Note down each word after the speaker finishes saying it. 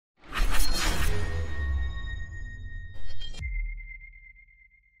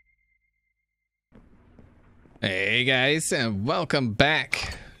Hey guys, and welcome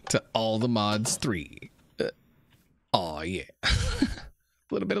back to All the Mods 3. Oh yeah. A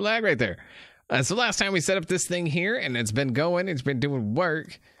little bit of lag right there. So last time we set up this thing here, and it's been going, it's been doing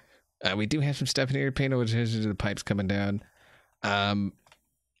work. We do have some stuff in here, pay no attention to the pipes coming down.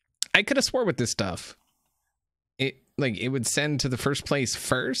 I could have swore with this stuff, it would send to the first place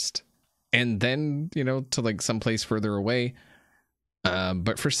first, and then, to like someplace further away.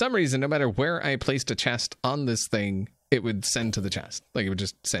 But for some reason, no matter where I placed a chest on this thing, it would send to the chest. Like, it would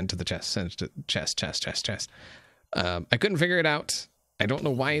just send to the chest, send to chest. I couldn't figure it out. I don't know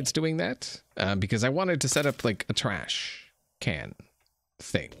why it's doing that, because I wanted to set up like a trash can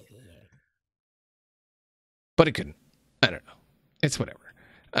thing. But it couldn't. I don't know. It's whatever.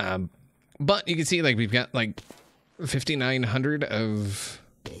 But you can see, like, we've got like 5,900 of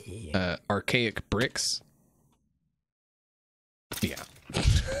archaic bricks. Yeah.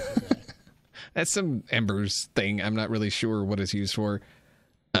 That's some embers thing. I'm not really sure what it's used for.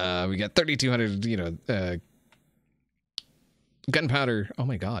 We got 3,200, gunpowder. Oh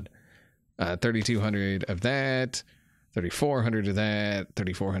my god. 3,200 of that, 3,400 of that,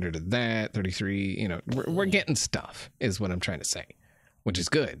 3,400 of that, 33, we're getting stuff is what I'm trying to say, which is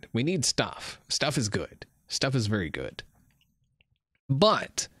good. We need stuff. Stuff is good. Stuff is very good.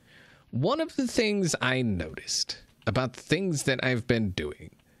 But one of the things I noticed about the things that I've been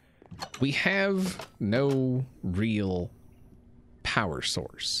doing, we have no real power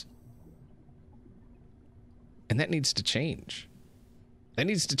source. And that needs to change. That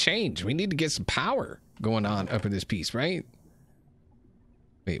needs to change. We need to get some power going on up in this piece, right?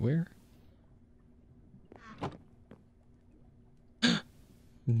 Wait, where?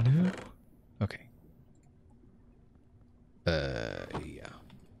 No. Okay. Yeah.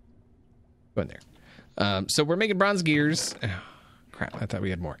 Go in there. So we're making bronze gears. Oh, crap, I thought we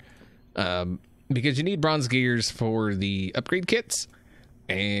had more. Because you need bronze gears for the upgrade kits.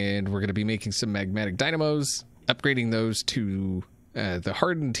 And we're going to be making some magmatic dynamos, upgrading those to the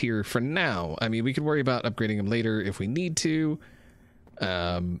hardened tier for now. I mean, we could worry about upgrading them later if we need to.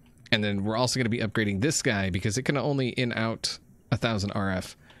 And then we're also going to be upgrading this guy because it can only in-out 1,000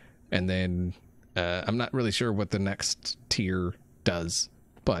 RF. And then I'm not really sure what the next tier does,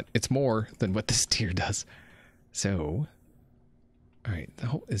 but it's more than what this tier does. So, all right,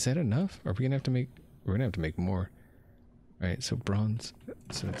 is that enough? Are we gonna have to make? We're gonna have to make more. All right, so bronze.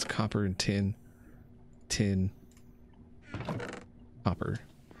 So it's copper and tin, copper.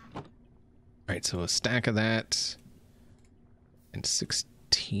 All right, so a stack of that, and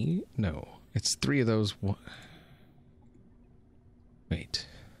 16. No, it's 3 of those. Wait,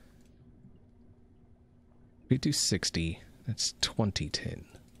 we do 60. That's 20 tin.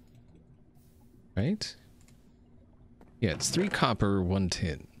 Right? Yeah, it's 3 copper, 1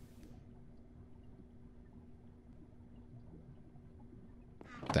 tin.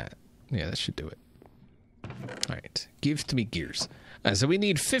 That. Yeah, that should do it. Alright. Give to me gears. So we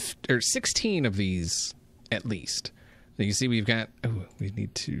need 16 of these, at least. And you see we've got... Oh, we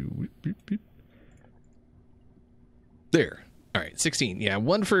need to... There. Alright, 16. Yeah,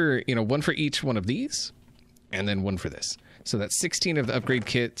 one for each one of these. And then one for this. So that's 16 of the upgrade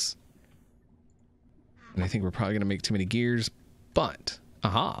kits. And I think we're probably going to make too many gears. But,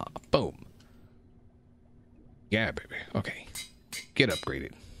 aha, boom. Yeah, baby. Okay. Get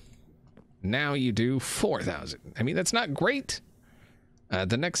upgraded. Now you do 4,000. I mean, that's not great.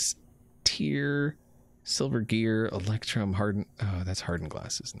 The next tier, silver gear, electrum, hardened. Oh, that's hardened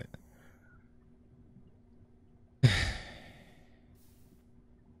glass, isn't it?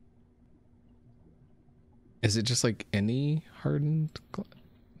 Is it just like any hardened glass?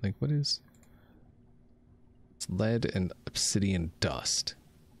 Like, what is... It's lead and obsidian dust.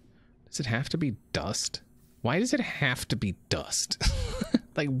 Does it have to be dust? Why does it have to be dust?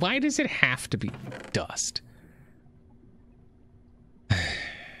 Like, why does it have to be dust?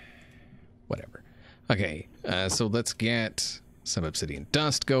 Whatever. Okay, so let's get some obsidian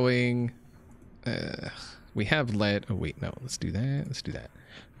dust going. We have lead. Oh, wait, no. Let's do that. Let's do that.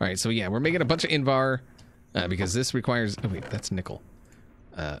 All right, so yeah, we're making a bunch of invar because this requires... Oh, wait, that's nickel.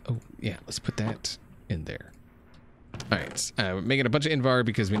 Oh, yeah, let's put that in there. All right, we're making a bunch of invar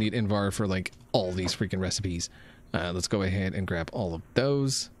because we need invar for like all these freaking recipes. Let's go ahead and grab all of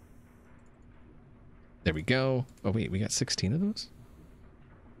those. There we go. Oh wait, we got 16 of those?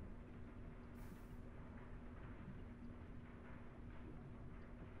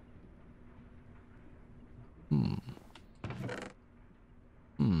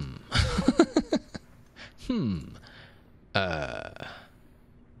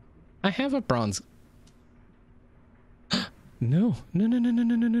 I have a bronze... No.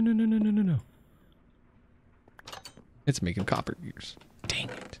 It's making copper gears. Dang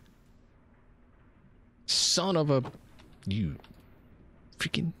it. Son of a... You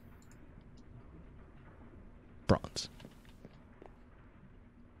freaking... Bronze.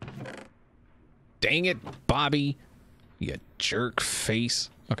 Dang it, Bobby. You jerk face.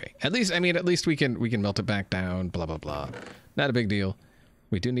 Okay, at least, I mean, at least we can melt it back down, blah, blah, blah. Not a big deal.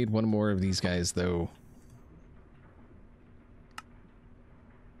 We do need one more of these guys, though.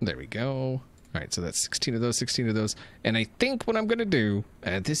 There we go. All right, so that's 16 of those, 16 of those. And I think what I'm going to do,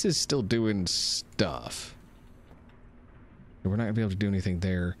 this is still doing stuff. We're not going to be able to do anything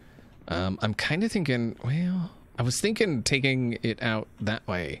there. I'm kind of thinking, well, I was thinking taking it out that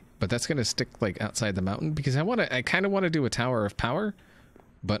way, but that's going to stick like outside the mountain because I kind of want to do a tower of power,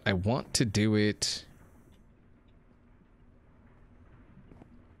 but I want to do it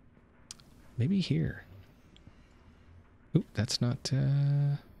maybe here. Oop, that's not,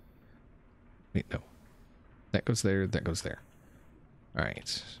 wait, no. That goes there, that goes there. All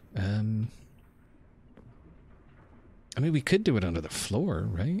right. I mean, we could do it under the floor,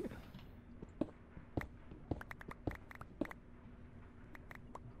 right?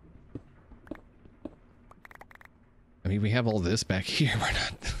 I mean, we have all this back here. We're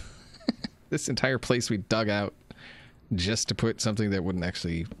not... This entire place we dug out just to put something that wouldn't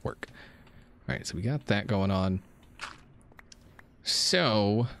actually work. All right, so we got that going on.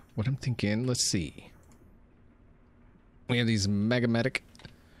 So, what I'm thinking, let's see. We have these Megamatic.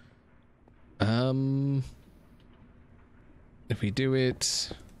 If we do it...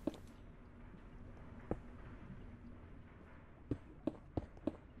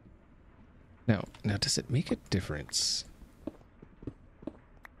 Now, does it make a difference?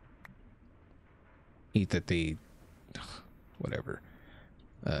 Eat that they... Whatever.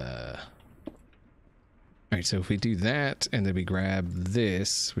 Alright, so if we do that, and then we grab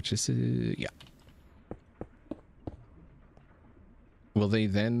this, which is... yeah. Will they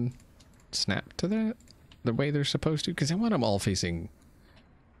then snap to that? The way they're supposed to? Because I want them all facing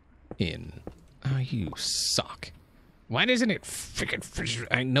in. Oh, you suck. Why doesn't it freaking...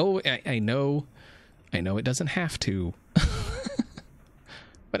 I know it doesn't have to.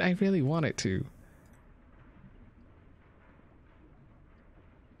 But I really want it to.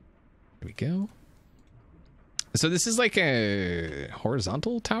 There we go. So this is like a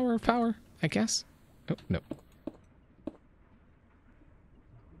horizontal tower of power, I guess? Oh, no.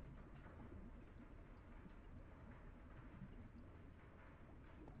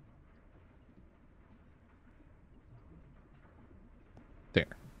 There.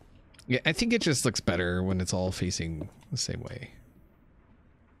 Yeah, I think it just looks better when it's all facing the same way.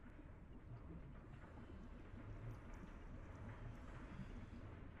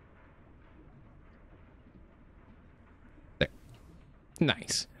 There.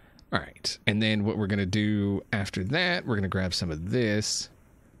 Nice. All right. And then what we're going to do after that, we're going to grab some of this.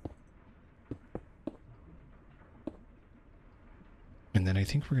 And then I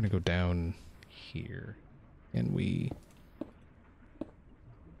think we're going to go down here. And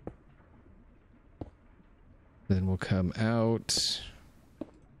then we'll come out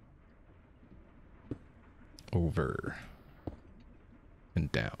over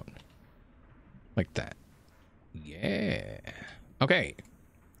and down like that. Yeah. Okay.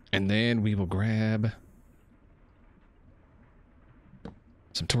 And then we will grab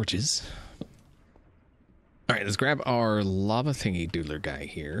some torches. All right, let's grab our lava thingy doodler guy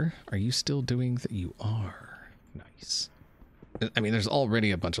here. Are you still doing that? You are. Nice. I mean, there's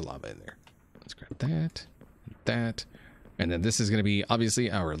already a bunch of lava in there. Let's grab that. That, and then this is going to be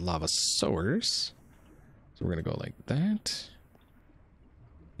obviously our lava source, so we're going to go like that,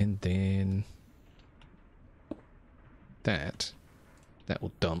 and then that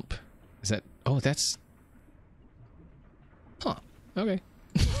will dump. Is that... oh, that's... huh, okay.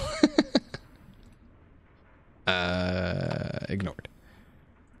 Ignored.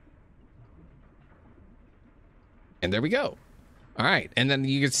 And there we go. All right, and then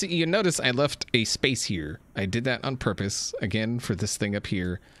you can see, you notice I left a space here. I did that on purpose, again, for this thing up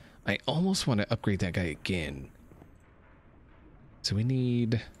here. I almost want to upgrade that guy again. So we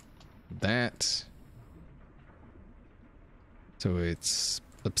need that. So it's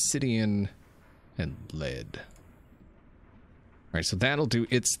obsidian and lead. All right, so that'll do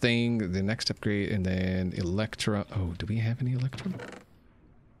its thing. The next upgrade, and then Electra. Oh, do we have any Electra?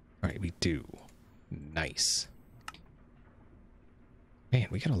 All right, we do. Nice. Man,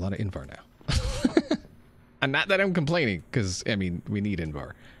 we got a lot of Invar now. And not that I'm complaining, because, I mean, we need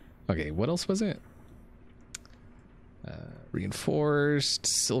Invar. Okay, what else was it? Reinforced,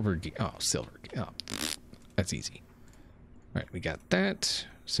 silver gear. Oh, silver gear. Oh, that's easy. All right, we got that.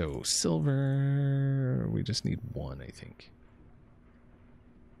 So silver, we just need one, I think.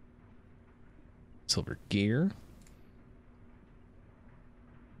 Silver gear.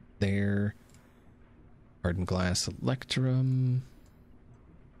 There. Hardened glass electrum.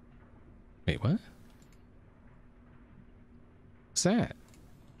 Wait, what? What's that?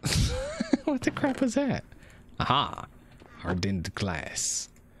 What the crap was that? Aha. Hardened glass.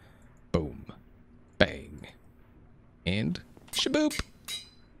 Boom. Bang. And shaboop.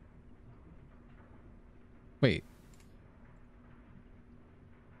 Wait.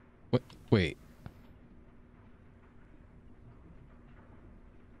 What? Wait.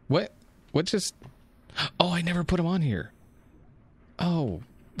 What? What just... Oh, I never put them on here. Oh,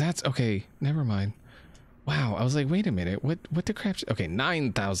 that's okay. Never mind. Wow, I was like, wait a minute. What the crap? Okay,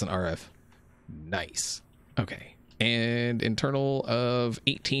 9,000 RF. Nice. Okay. And internal of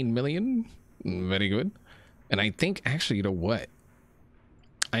 18 million. Very good. And I think, actually, you know what?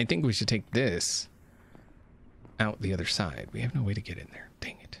 I think we should take this out the other side. We have no way to get in there.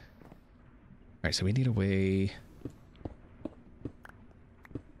 Dang it. All right, so we need a way...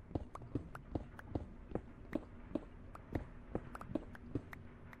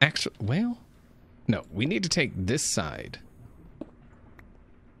 Actually, well, no, we need to take this side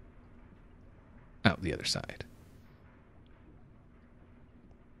out the other side.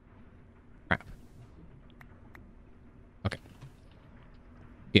 Crap. Okay.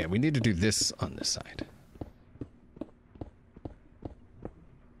 Yeah, we need to do this on this side.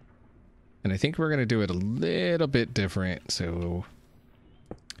 And I think we're going to do it a little bit different. So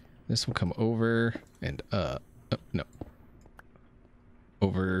this will come over and up. Oh, no.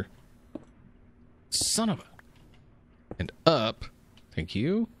 Over. Son of a. And up. Thank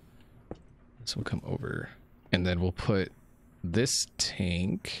you. This will come over. And then we'll put this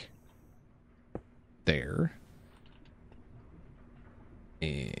tank there.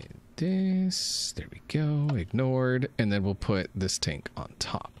 And this. There we go. Ignored. And then we'll put this tank on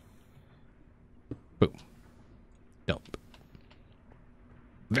top. Boom. Dump.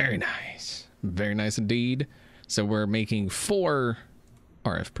 Very nice. Very nice indeed. So we're making 4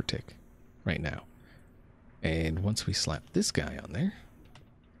 RF per tick right now. And once we slap this guy on there,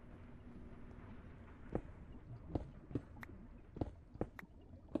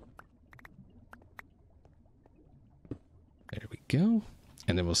 there we go.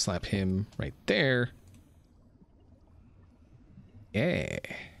 And then we'll slap him right there. Yeah.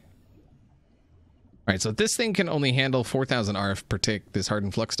 All right, so this thing can only handle 4,000 RF per tick, this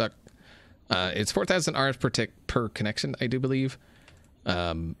hardened flux duct. It's 4,000 RF per tick per connection, I do believe.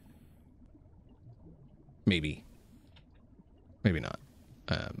 Maybe not.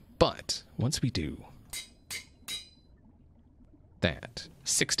 But once we do that,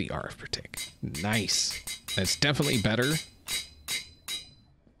 60 RF per tick. Nice. That's definitely better.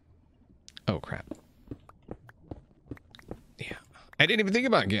 Oh crap. Yeah. I didn't even think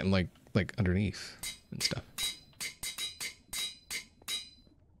about getting like underneath and stuff.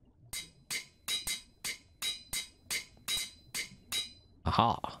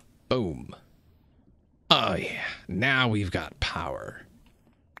 Aha. Boom. Oh, yeah. Now we've got power.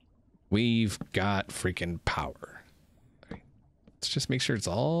 We've got freaking power. All right. Let's just make sure it's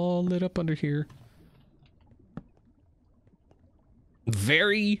all lit up under here.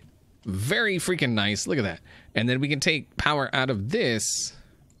 Very, very freaking nice. Look at that. And then we can take power out of this.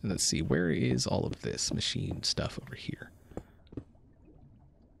 And let's see. Where is all of this machine stuff over here?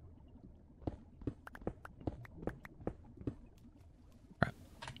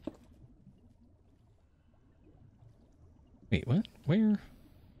 Wait, what? Where?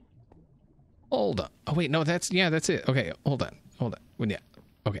 Hold on. Oh, wait, no, that's it. Okay, hold on. Yeah,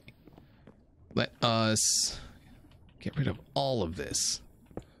 okay. Let us get rid of all of this.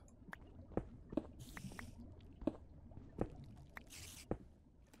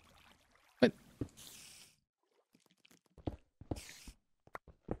 What?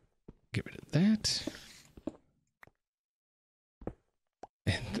 Get rid of that.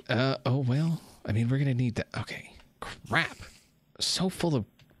 And, oh, well, I mean, we're gonna need that. Okay. Crap. So full of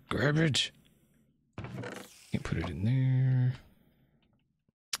garbage. Can't put it in there.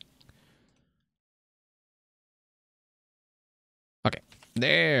 Okay.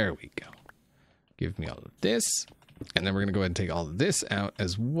 There we go. Give me all of this. And then we're going to go ahead and take all of this out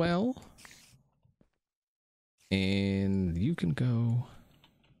as well. And you can go.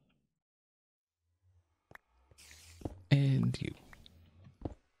 And you.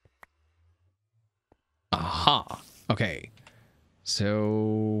 Aha. Okay.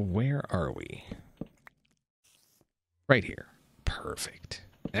 So where are we? Right here. Perfect.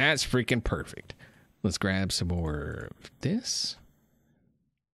 That's freaking perfect. Let's grab some more of this.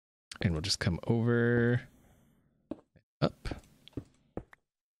 And we'll just come over, up.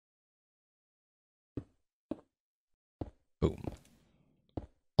 Boom.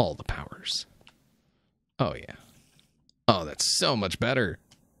 All the powers. Oh, yeah. Oh, that's so much better.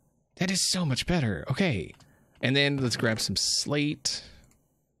 That is so much better. Okay. And then let's grab some slate.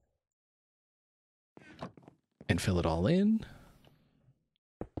 And fill it all in.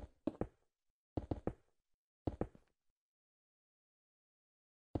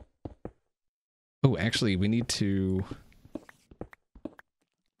 Oh, actually, we need to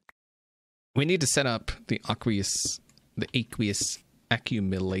set up the aqueous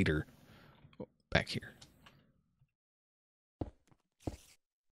accumulator back here.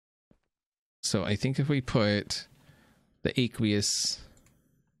 So I think if we put the aqueous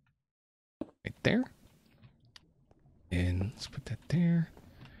right there, and let's put that there.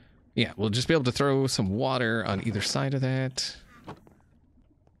 Yeah, we'll just be able to throw some water on either side of that.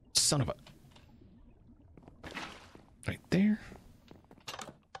 Son of a... Right there.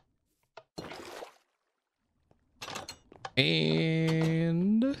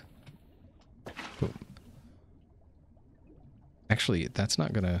 And boom. Actually, that's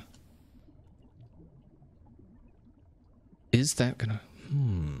not gonna... Is that gonna...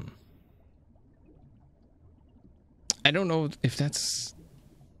 I don't know if that's...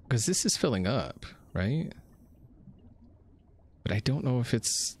 Because this is filling up, right? But I don't know if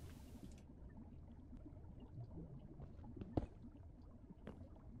it's...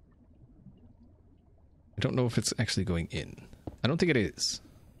 I don't know if it's actually going in. I don't think it is.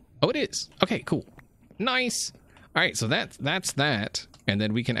 Oh, it is. Okay, cool. Nice. All right, so that's that. And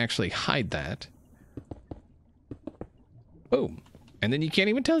then we can actually hide that. Boom. And then you can't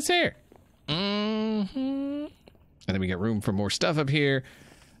even tell it's there. And then we got room for more stuff up here.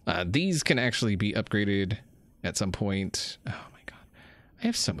 These can actually be upgraded at some point. Oh my god. I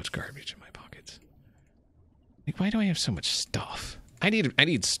have so much garbage in my pockets. Like, why do I have so much stuff? I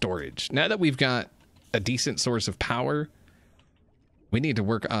need storage. Now that we've got a decent source of power, we need to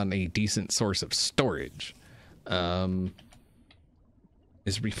work on a decent source of storage.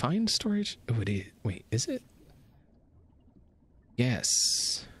 Is refined storage? Oh, it is. Wait, is it?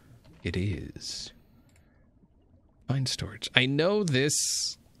 Yes, it is. Refined storage. I know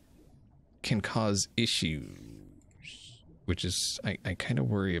this can cause issues, which is, I kind of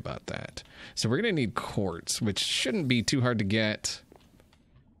worry about that. So we're going to need quartz, which shouldn't be too hard to get.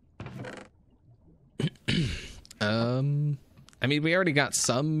 I mean, we already got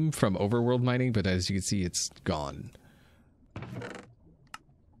some from overworld mining, but as you can see, it's gone. Let's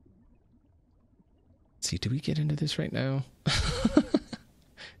see, do we get into this right now?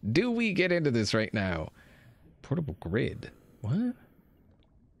 Do we get into this right now? Portable grid. What?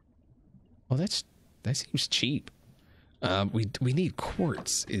 Oh, that seems cheap. We need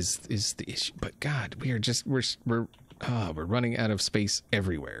quartz is the issue. But God, we are just we're running out of space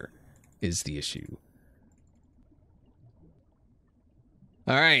everywhere is the issue.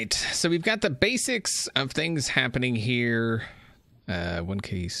 All right, so we've got the basics of things happening here.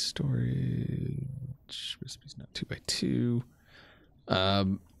 1K storage, recipes not 2x2.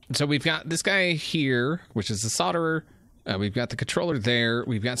 So we've got this guy here, which is the solderer. We've got the controller there.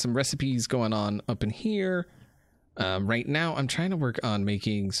 We've got some recipes going on up in here. Right now, I'm trying to work on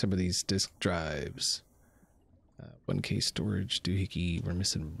making some of these disk drives. 1K storage, doohickey. We're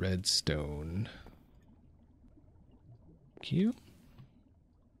missing redstone. Cute.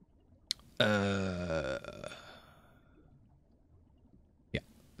 Yeah,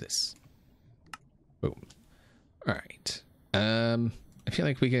 this. Boom. All right. I feel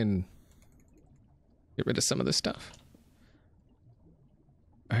like we can get rid of some of this stuff.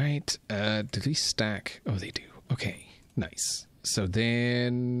 All right. Do these stack? Oh, they do. Okay. Nice. So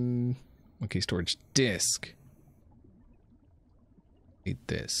then, okay, storage disk. Need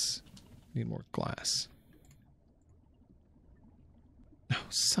this. Need more glass. Oh,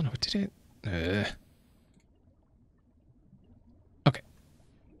 son of a, did it? Okay.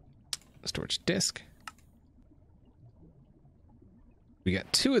 Storage disk. We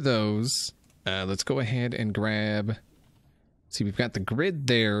got 2 of those. Let's go ahead and grab... See, we've got the grid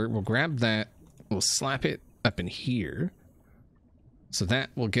there. We'll grab that. We'll slap it up in here. So that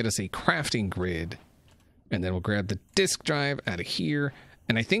will get us a crafting grid. And then we'll grab the disk drive out of here.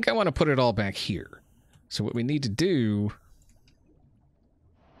 And I think I want to put it all back here. So what we need to do...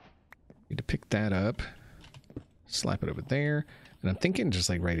 Need to pick that up. Slap it over there. And I'm thinking just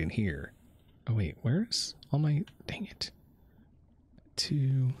like right in here. Oh wait, where's all my... Dang it.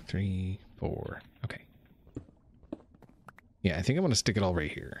 2, 3, 4. Okay. Yeah, I think I'm going to stick it all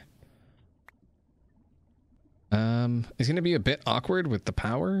right here. It's going to be a bit awkward with the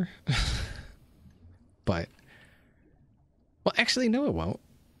power. But, well, actually, no, it won't.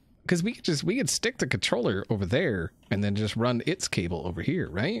 Because we could stick the controller over there and then just run its cable over here,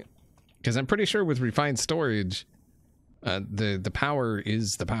 right? Because I'm pretty sure with refined storage, the power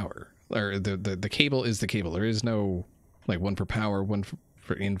is the power, or the cable is the cable. There is no like one for power, one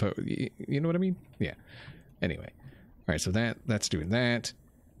for info. You know what I mean? Yeah. Anyway, all right. So that's doing that.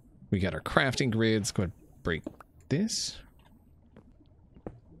 We got our crafting grids. Go ahead, break this.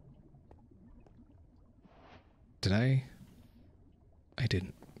 Did I? I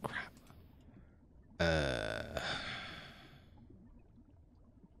didn't. Crap.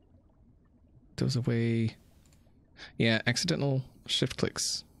 Goes away. Yeah, accidental shift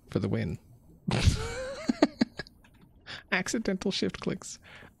clicks for the win. Accidental shift clicks.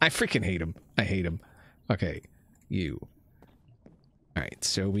 I freaking hate them. I hate them. Okay, you. All right,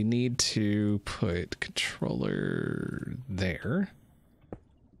 so we need to put controller there.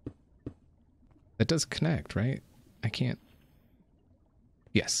 That does connect, right? I can't.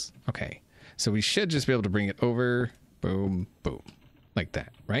 Yes. Okay. So we should just be able to bring it over. Boom, boom. Like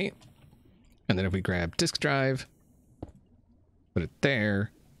that, right? And then if we grab disk drive, put it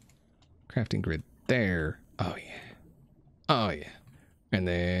there, crafting grid there. Oh, yeah. Oh, yeah. And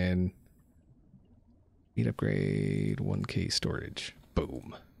then speed upgrade, 1K storage.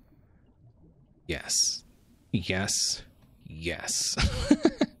 Boom. Yes. Yes. Yes.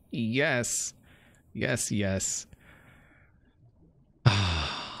 Yes. Yes, yes.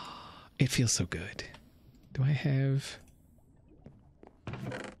 Ah, it feels so good. Do I have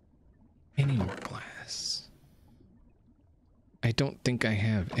any more glass? I don't think I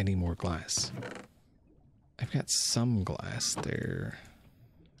have any more glass. I've got some glass there.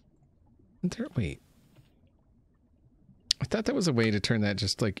 Wait. I thought that was a way to turn that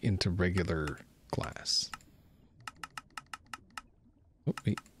just like into regular glass. Oh,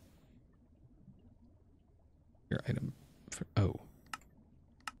 wait. Your item for, oh.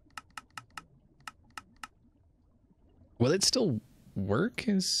 Will it still work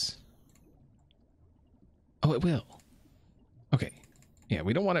as... Oh, it will. Okay. Yeah,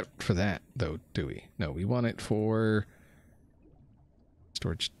 we don't want it for that, though, do we? No, we want it for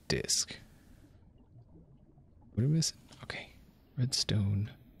storage disk. What are we missing? Okay. Redstone.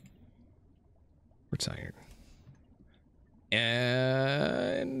 Quartz iron.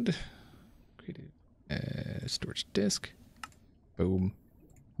 And... storage disk. Boom.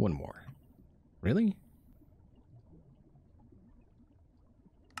 One more. Really?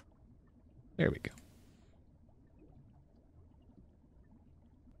 There we go.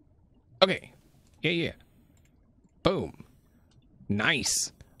 Okay. Yeah, yeah. Boom.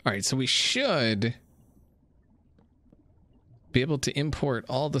 Nice. All right, so we should be able to import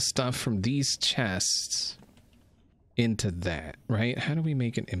all the stuff from these chests into that, right? How do we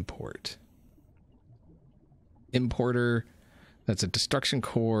make an import? Importer, that's a destruction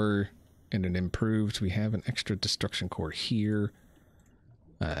core and an improved. We have an extra destruction core here.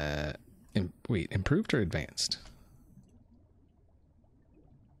 Wait, improved or advanced?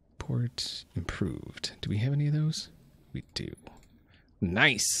 Import, improved. Do we have any of those? We do.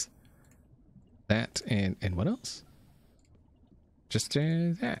 Nice. That and what else? Just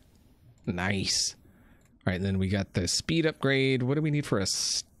that. Nice. All right, then we got the speed upgrade. What do we need for a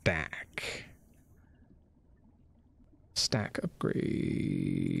stack? Stack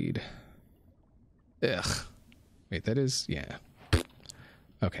upgrade. Ugh. Wait, that is, yeah.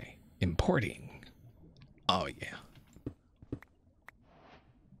 Okay. Importing. Oh, yeah.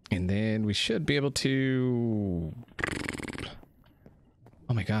 And then we should be able to...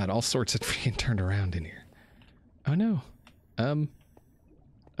 Oh my god, all sorts of freaking turned around in here. Oh no.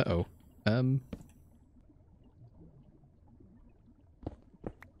 Uh-oh.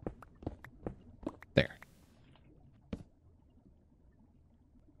 There.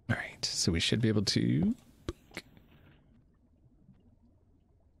 Alright, so we should be able to...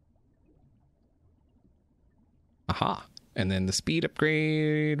 Aha. And then the speed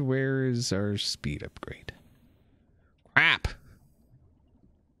upgrade. Where is our speed upgrade? Crap.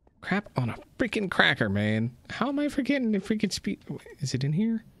 Crap on a freaking cracker, man. How am I forgetting the freaking speed? Is it in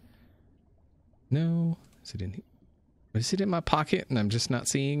here? No. Is it in here? Is it in my pocket and I'm just not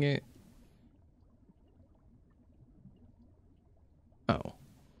seeing it? Oh.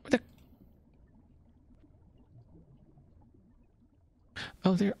 What the?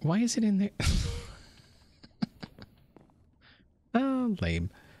 Oh, there. Why is it in there? Oh, lame.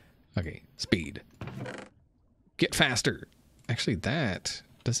 Okay, speed. Get faster. Actually, that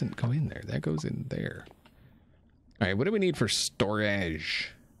doesn't go in there. That goes in there. All right, what do we need for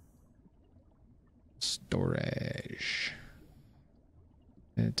storage? Storage.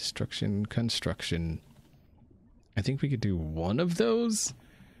 Destruction, construction. I think we could do one of those.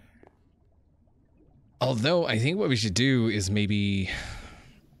 Although, I think what we should do is maybe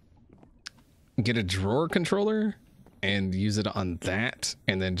get a drawer controller and use it on that,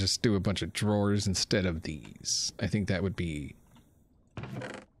 and then just do a bunch of drawers instead of these. I think that would be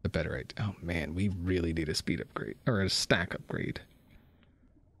the better idea. Oh man, we really need a speed upgrade, or a stack upgrade.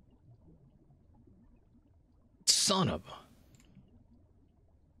 Son of a...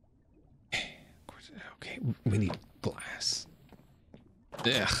 Okay, we need glass.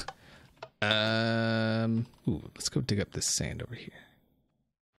 Ugh. Ooh, let's go dig up this sand over here.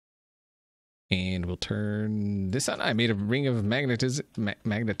 And we'll turn this on. I made a ring of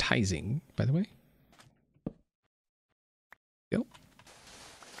magnetizing, by the way. Yep.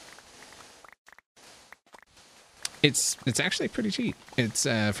 It's actually pretty cheap. It's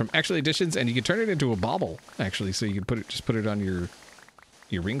from Actual Editions, and you can turn it into a bauble, actually, so you can just put it on your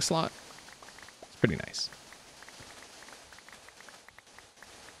ring slot. It's pretty nice.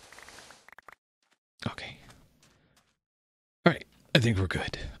 Okay. All right. I think we're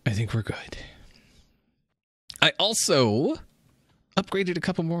good. I think we're good. I also upgraded a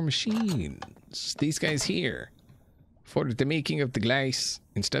couple more machines. These guys here. For the making of the glass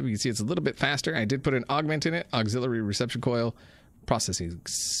and stuff, you can see it's a little bit faster. I did put an augment in it. Auxiliary reception coil. Processing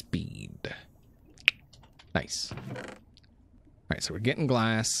speed. Nice. All right, so we're getting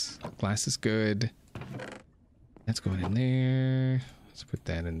glass. Glass is good. That's going in there. Let's put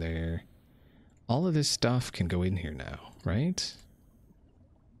that in there. All of this stuff can go in here now, right?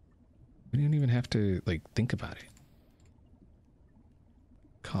 We don't even have to, like, think about it.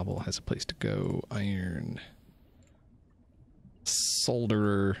 Cobble has a place to go. Iron.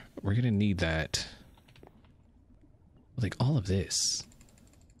 Solderer. We're going to need that. Like, all of this.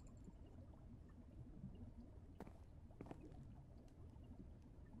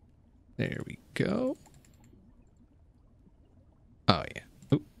 There we go. Oh, yeah.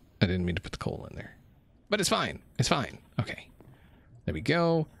 Oop. I didn't mean to put the coal in there. But it's fine. It's fine. Okay. There we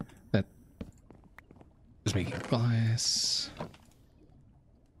go. That is making glass.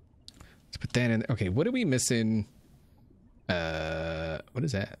 Let's put that in. Okay, what are we missing? What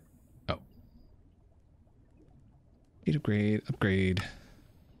is that? Oh. Need upgrade, upgrade.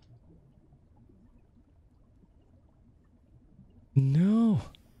 No.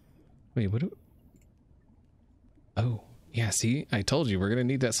 Wait, what do... Oh, yeah, see? I told you, we're going to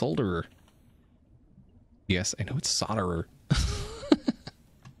need that solderer. Yes, I know it's solderer.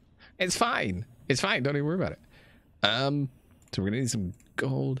 It's fine. It's fine. Don't even worry about it. So we're going to need some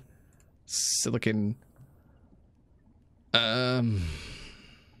gold, silicon,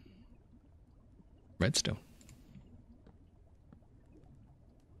 redstone.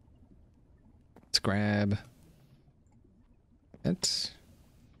 Let's grab it.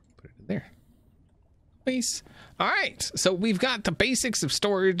 Put it in there. Nice. All right. So we've got the basics of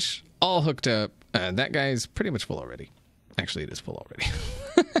storage all hooked up. That guy's pretty much full already. Actually, it is full already.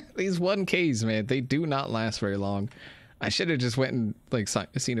 These 1Ks, man, they do not last very long. I should have just went and like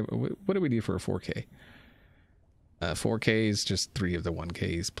seen it. What do we do for a 4K? 4K is just 3 of the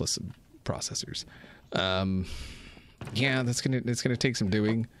 1Ks plus some processors. Yeah, it's gonna take some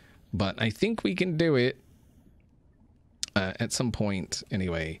doing, but I think we can do it at some point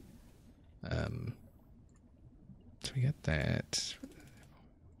anyway. So we got that,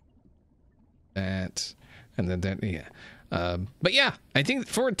 and then that, yeah. But yeah, I think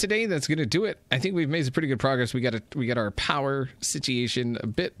for today that's gonna do it. I think we've made some pretty good progress. We got our power situation a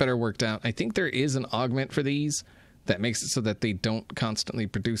bit better worked out. I think there is an augment for these that makes it so that they don't constantly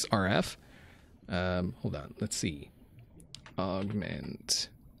produce RF. Hold on, let's see. Augment.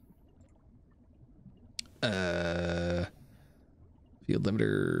 Field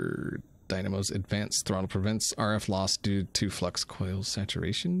limiter dynamos advanced throttle prevents RF loss due to flux coil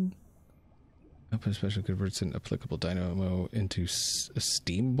saturation. Open special converts an applicable dynamo into a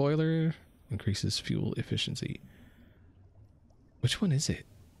steam boiler. Increases fuel efficiency. Which one is it?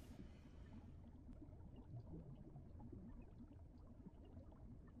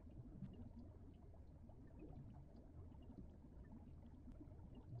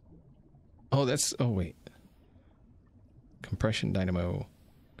 Oh, that's... Oh, wait. Compression dynamo.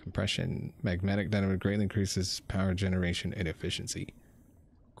 Compression. Magnetic dynamo greatly increases power generation and efficiency.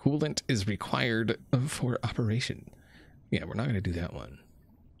 Coolant is required for operation. Yeah, we're not going to do that one.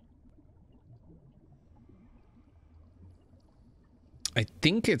 I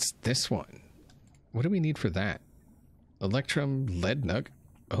think it's this one. What do we need for that? Electrum, lead nug.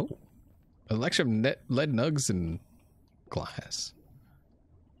 Oh. Electrum, lead nugs, and glass.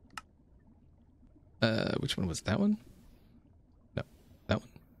 Which one was that one? No, that one.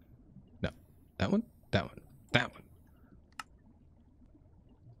 No, that one. That one. That one.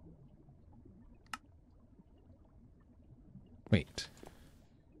 Wait.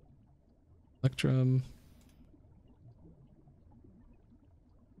 Electrum.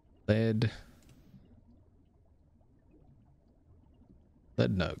 Lead.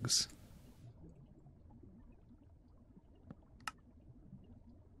 Lead nugs.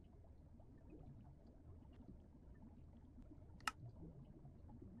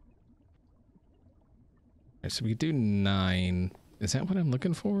 So we do 9. Is that what I'm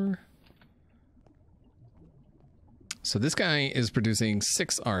looking for? So this guy is producing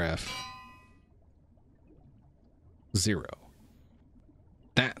 6 RF. 0.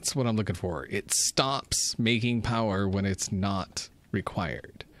 That's what I'm looking for. It stops making power when it's not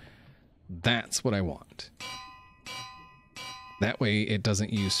required. That's what I want. That way it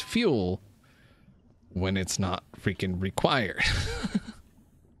doesn't use fuel when it's not freaking required.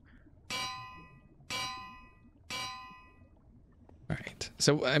 All right.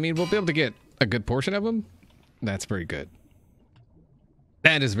 So, I mean, we'll be able to get a good portion of them. That's very good.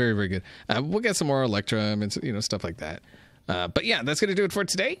 That is very, very good. We'll get some more Electrum and, you know, stuff like that. But yeah, that's going to do it for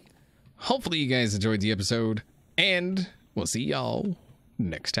today. Hopefully you guys enjoyed the episode, and we'll see y'all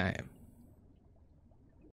next time.